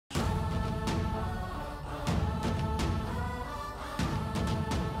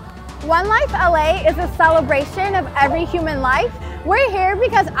OneLife LA is a celebration of every human life. We're here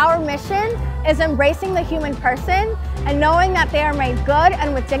because our mission is embracing the human person and knowing that they are made good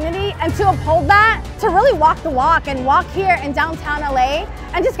and with dignity, and to uphold that, to really walk the walk and walk here in downtown LA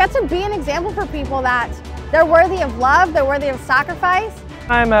and just get to be an example for people that they're worthy of love, they're worthy of sacrifice.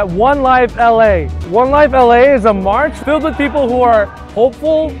 I'm at OneLife LA. OneLife LA is a march filled with people who are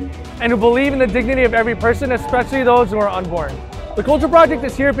hopeful and who believe in the dignity of every person, especially those who are unborn. The Culture Project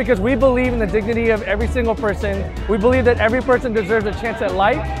is here because we believe in the dignity of every single person. We believe that every person deserves a chance at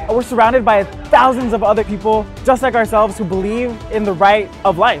life. We're surrounded by thousands of other people just like ourselves who believe in the right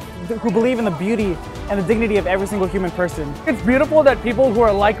of life, who believe in the beauty and the dignity of every single human person. It's beautiful that people who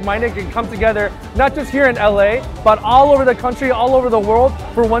are like-minded can come together, not just here in LA, but all over the country, all over the world,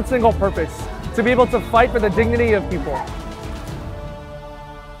 for one single purpose: to be able to fight for the dignity of people.